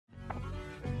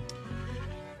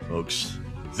Folks,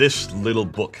 this little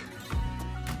book,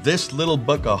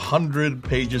 100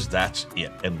 pages, that's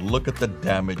it. And look at the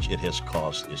damage it has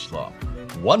caused Islam.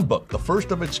 One book, the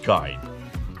first of its kind.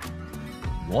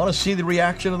 You want to see the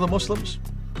reaction of the Muslims?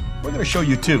 We're going to show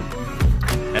you two.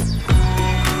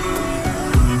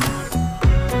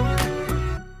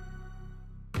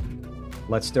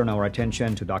 Let's turn our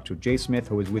attention to Dr. Jay Smith,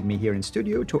 who is with me here in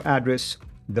studio to address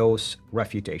those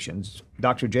refutations.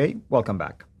 Dr. Jay, welcome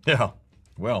back. Yeah,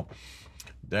 well,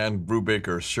 Dan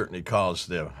Brubaker certainly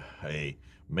caused a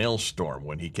maelstrom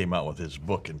when he came out with his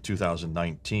book in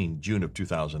 2019, June of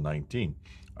 2019.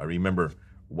 I remember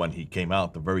when he came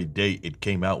out, the very day it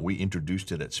came out, we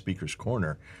introduced it at Speaker's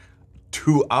Corner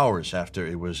 2 hours after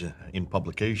it was in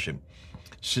publication.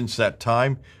 Since that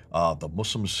time, the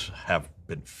Muslims have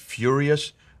been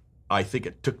furious. I think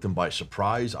it took them by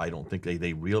surprise. I don't think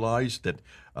they realized that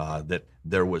that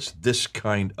there was this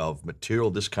kind of material,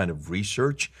 this kind of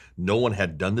research. No one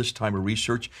had done this type of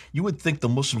research. You would think the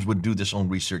Muslims would do this own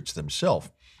research themselves.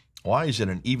 Why is it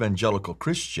an evangelical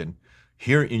Christian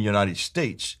here in the United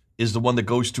States is the one that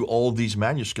goes to all these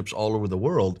manuscripts all over the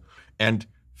world and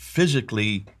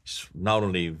physically not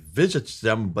only visits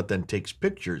them, but then takes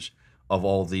pictures of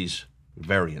all these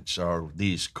variants or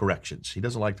these corrections? He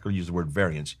doesn't like to use the word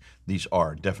variants. These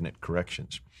are definite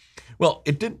corrections. Well,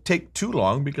 it didn't take too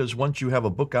long because once you have a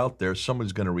book out there,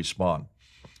 someone's going to respond.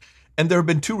 And there have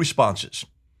been two responses.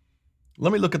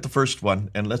 Let me look at the first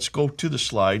one and let's go to the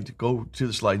slide. Go to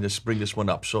the slide and let's bring this one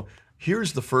up. So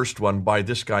here's the first one by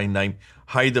this guy named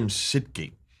Haitham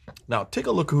Siddiqui. Now, take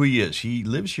a look who he is. He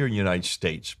lives here in the United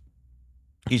States.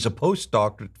 He's a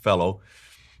postdoctorate fellow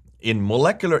in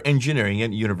molecular engineering at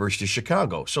the University of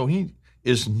Chicago. So he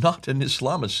is not an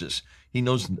Islamicist. He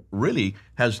really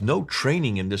has no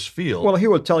training in this field. Well, he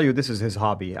will tell you this is his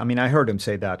hobby. I mean, I heard him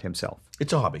say that himself.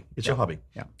 It's a hobby. It's a hobby.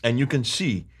 Yeah. And you can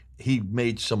see he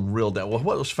made some real... Well,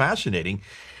 what was fascinating,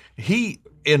 he,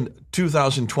 in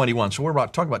 2021, so we're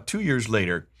talking about 2 years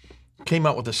later, came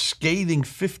out with a scathing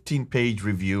 15-page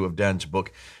review of Dan's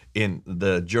book in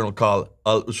the journal called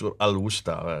Al-Usur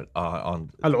Al-Wusta.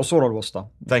 Al-Usur Al-Wusta.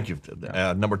 Thank you.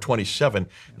 Number 27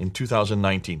 in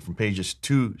 2019, from pages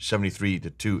 273 to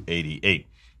 288.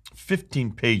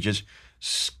 15 pages,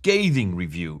 scathing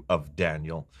review of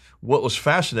Daniel. What was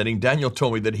fascinating, Daniel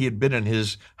told me that he had been in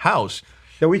his house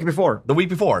The week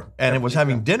before, and was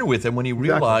having dinner with him when he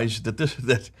realized that this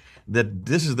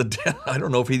is the... I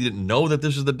don't know if he didn't know that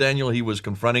this is the Daniel he was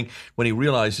confronting. When he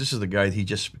realized this is the guy that he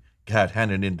just had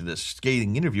handed into this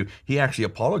scathing interview, he actually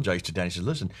apologized to Dan. He said,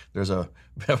 listen, there's a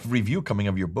review coming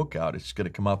of your book out. It's going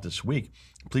to come out this week.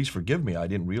 Please forgive me. I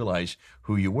didn't realize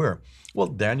who you were. Well,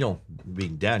 Daniel,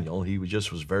 being Daniel, he was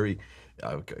very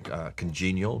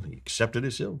congenial. He accepted it.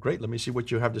 He said, oh, great, let me see what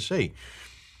you have to say.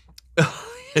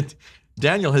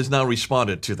 Daniel has now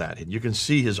responded to that. And you can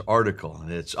see his article,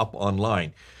 and it's up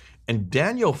online. And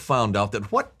Daniel found out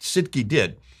that what Siddiqui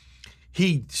did,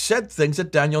 he said things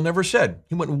that Daniel never said.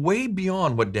 He went way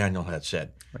beyond what Daniel had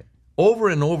said. Right. Over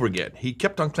and over again. He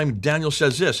kept on claiming, Daniel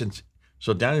says this. And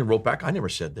so Daniel wrote back, I never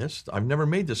said this. I've never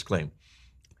made this claim.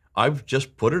 I've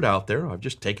just put it out there. I've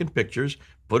just taken pictures,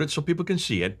 put it so people can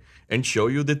see it, and show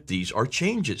you that these are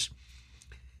changes.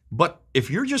 But if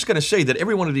you're just going to say that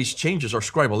every one of these changes are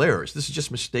scribal errors, this is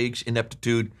just mistakes,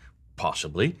 ineptitude,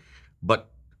 possibly. But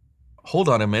hold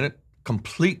on a minute.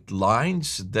 Complete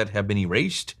lines that have been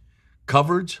erased,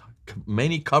 coverage,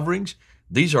 many coverings,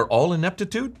 these are all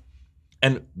ineptitude.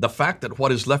 And the fact that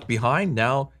what is left behind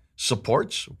now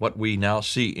supports what we now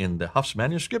see in the Huff's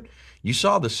manuscript. You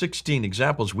saw the 16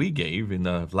 examples we gave in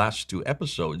the last 2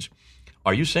 episodes.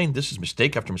 Are you saying this is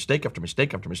mistake after mistake after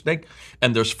mistake after mistake,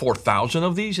 and there's 4,000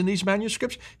 of these in these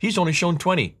manuscripts? He's only shown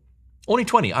 20. Only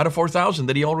 20 out of 4,000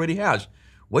 that he already has.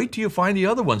 Wait till you find the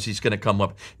other ones he's going to come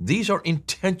up. These are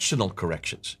intentional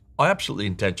corrections. Absolutely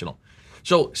intentional.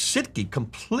 So Siddiqui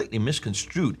completely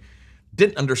misconstrued,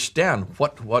 didn't understand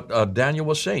what Daniel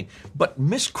was saying, but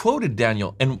misquoted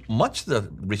Daniel. And much the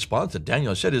response that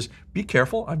Daniel said is, be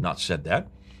careful, I've not said that.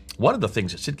 One of the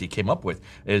things that Siddiqui came up with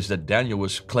is that Daniel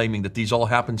was claiming that these all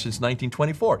happened since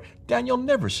 1924. Daniel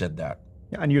never said that.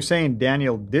 Yeah, and you're saying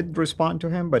Daniel did respond to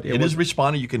him, but it is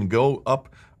responding. You can go up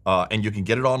and you can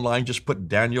get it online. Just put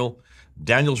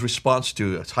Daniel's response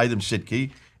to Haitham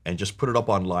Siddiqui and just put it up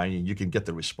online, and you can get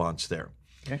the response there.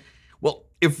 Okay. Well,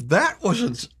 if that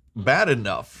wasn't bad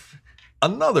enough,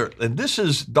 and this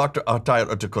is Dr. Atayr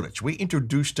Atakulich. We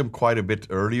introduced him quite a bit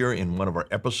earlier in one of our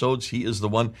episodes. He is the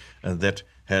one that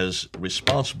has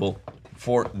responsible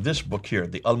for this book here,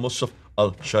 the Al-Musaf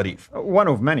al-Sharif. One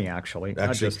of many, actually, not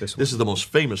Actually, just this one. this is the most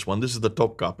famous one. This is the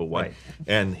Topkapi one. Right.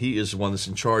 And he is the one that's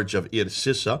in charge of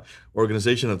IRSISA,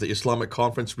 Organization of the Islamic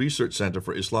Conference Research Center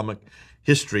for Islamic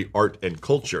History, Art, and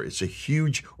Culture. It's a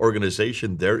huge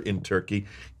organization there in Turkey.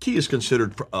 He is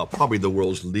considered probably the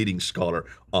world's leading scholar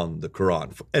on the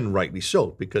Quran, and rightly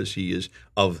so, because he is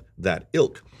of that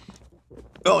ilk.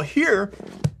 Well, here,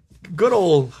 good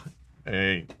old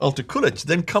Altıkılıç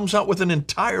then comes out with an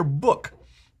entire book.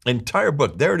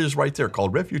 There it is right there,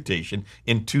 called Refutation,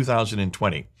 in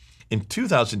 2020. In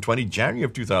 2020, January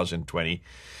of 2020,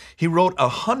 he wrote a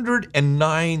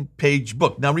 109-page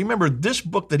book. Now remember, this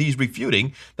book that he's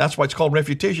refuting, that's why it's called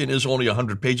Refutation, is only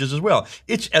 100 pages as well.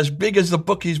 It's as big as the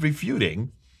book he's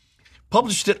refuting.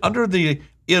 Published it under the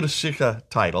İRSİHA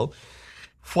title.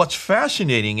 What's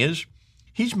fascinating is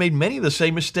he's made many of the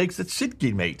same mistakes that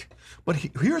Sidki made. But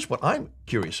here's what I'm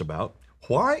curious about.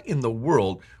 Why in the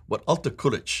world would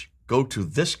Altıkılıç go to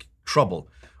this trouble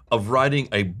of writing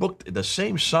a book the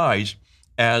same size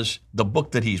as the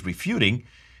book that he's refuting?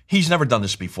 He's never done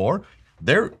this before.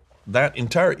 That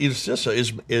entire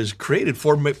İRSİHA is created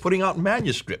for putting out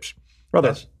manuscripts.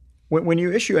 Brother, when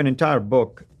you issue an entire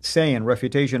book saying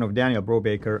Refutation of Daniel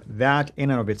Brubaker, that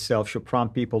in and of itself should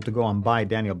prompt people to go and buy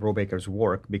Daniel Brubaker's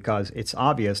work, because it's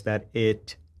obvious that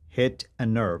it hit a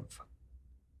nerve.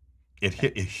 It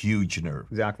hit a huge nerve.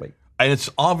 Exactly. And it's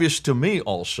obvious to me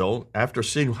also, after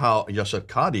seeing how Yasir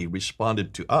Qadhi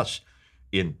responded to us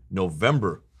in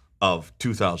November of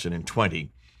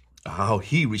 2020, how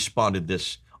he responded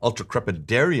this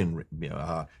ultra-crepidarian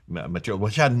material,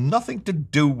 which had nothing to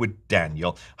do with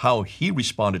Daniel, how he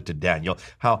responded to Daniel,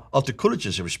 how Altıkılıç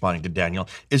is responding to Daniel,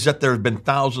 is that there have been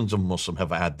thousands of Muslims have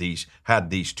had these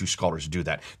two scholars do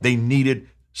that. They needed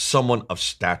someone of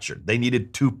stature. They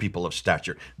needed two people of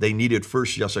stature. They needed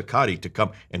first Yasir Qadhi to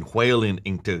come and whale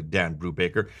into Dan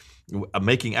Brubaker,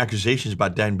 making accusations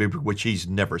about Dan Brubaker, which he's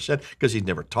never said, because he's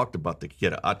never talked about the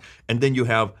Qur'an. And then you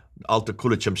have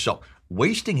Altıkılıç himself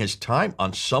wasting his time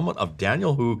on someone of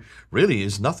Daniel, who really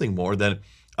is nothing more than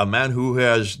a man who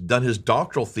has done his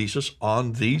doctoral thesis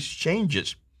on these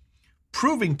changes,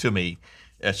 proving to me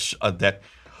that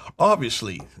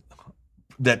obviously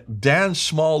that Dan's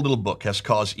small little book has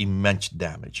caused immense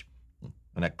damage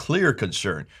and a clear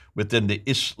concern within the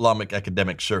Islamic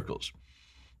academic circles.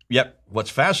 Yet, what's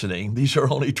fascinating, these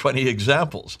are only 20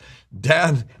 examples.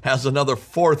 Dan has another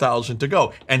 4,000 to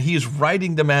go, and he's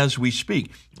writing them as we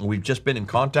speak. We've just been in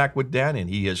contact with Dan, and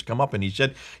he has come up and he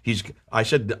said,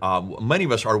 many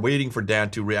of us are waiting for Dan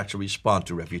to actually respond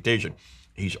to Refutation.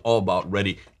 He's all about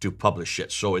ready to publish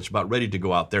it. So it's about ready to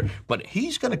go out there. But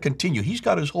he's going to continue. He's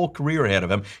got his whole career ahead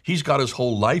of him. He's got his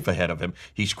whole life ahead of him.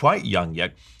 He's quite young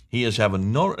yet. He has an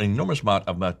enormous amount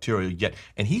of material yet.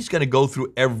 And he's going to go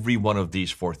through every one of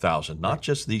these 4,000, not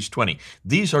just these 20.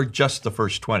 These are just the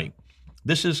first 20.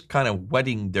 This is kind of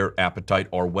whetting their appetite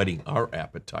or whetting our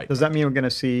appetite. Does that mean we're going to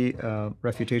see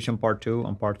Refutation Part 2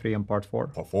 and Part 3 and Part 4?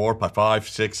 Part 4, Part 5,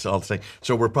 6, I'll say.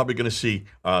 So we're probably going to see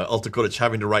Altıkılıç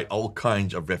having to write all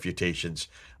kinds of refutations.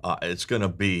 It's going to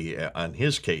be, in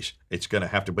his case, it's going to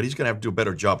have to, but he's going to have to do a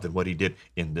better job than what he did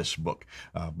in this book.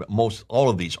 But all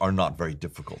of these are not very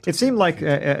difficult. It seemed like,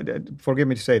 forgive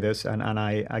me to say this, and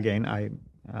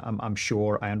I'm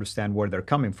sure I understand where they're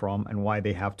coming from and why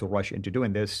they have to rush into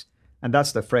doing this. And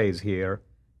that's the phrase here.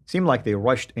 Seemed like they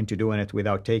rushed into doing it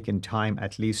without taking time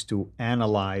at least to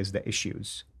analyze the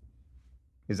issues.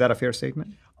 Is that a fair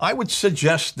statement? I would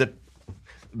suggest that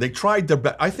they tried their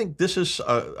best. I think this is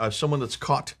someone that's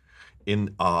caught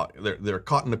in, they're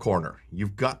caught in the corner.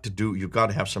 You've got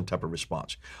to have some type of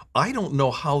response. I don't know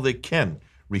how they can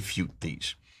refute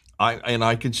these.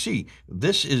 I can see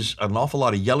this is an awful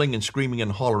lot of yelling and screaming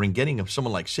and hollering, getting of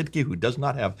someone like Sidki, who does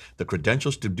not have the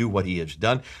credentials to do what he has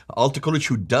done. Altıkılıç,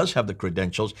 who does have the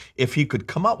credentials, if he could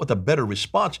come out with a better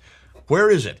response. Where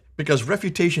is it? Because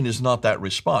Refutation is not that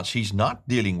response. He's not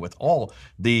dealing with all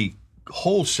the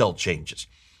wholesale changes.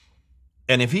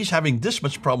 And if he's having this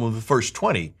much problem with the first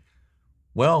 20,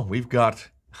 well, we've got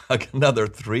another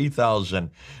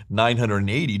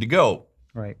 3,980 to go.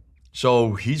 Right.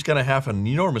 So he's going to have an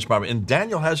enormous problem. And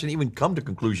Daniel hasn't even come to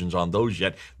conclusions on those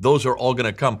yet. Those are all going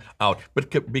to come out.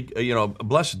 But,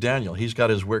 bless Daniel. He's got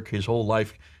his work, his whole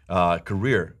life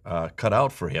career cut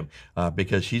out for him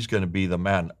because he's going to be the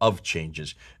man of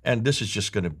changes. And this is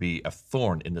just going to be a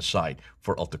thorn in the side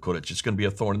for Al-Taqurich. It's going to be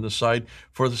a thorn in the side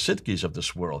for the Sidkis of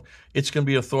this world. It's going to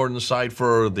be a thorn in the side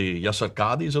for the Yasir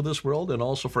Qadis of this world, and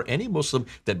also for any Muslim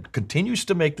that continues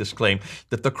to make this claim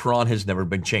that the Quran has never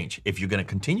been changed. If you're going to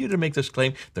continue to make this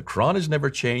claim, the Quran has never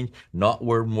changed, not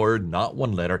one word, not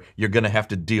one letter, you're going to have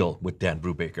to deal with Dan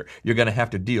Brubaker. You're going to have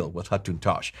to deal with Hatun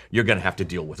Tash. You're going to have to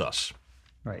deal with us.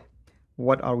 Right.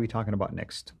 What are we talking about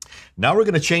next? Now we're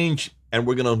going to change, and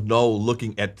we're going to know,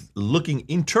 looking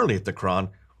internally at the Quran,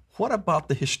 what about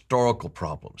the historical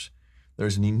problems?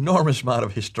 There's an enormous amount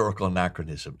of historical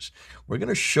anachronisms. We're going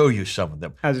to show you some of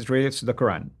them. As it relates to the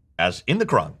Quran. As in the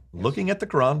Quran. Yes. Looking at the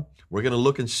Quran, we're going to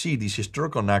look and see these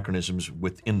historical anachronisms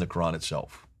within the Quran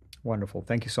itself. Wonderful.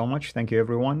 Thank you so much. Thank you,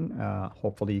 everyone.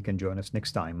 Hopefully you can join us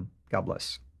next time. God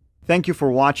bless. Thank you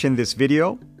for watching this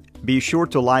video. Be sure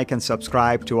to like and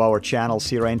subscribe to our channel,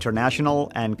 Sira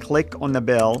International, and click on the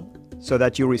bell so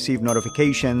that you receive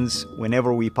notifications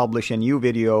whenever we publish a new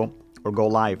video or go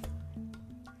live.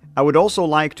 I would also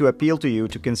like to appeal to you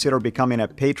to consider becoming a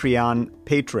Patreon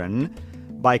patron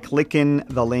by clicking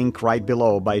the link right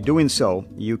below. By doing so,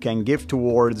 you can give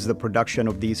towards the production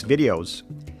of these videos.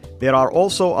 There are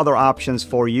also other options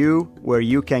for you where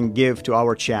you can give to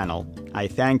our channel. I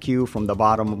thank you from the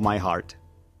bottom of my heart.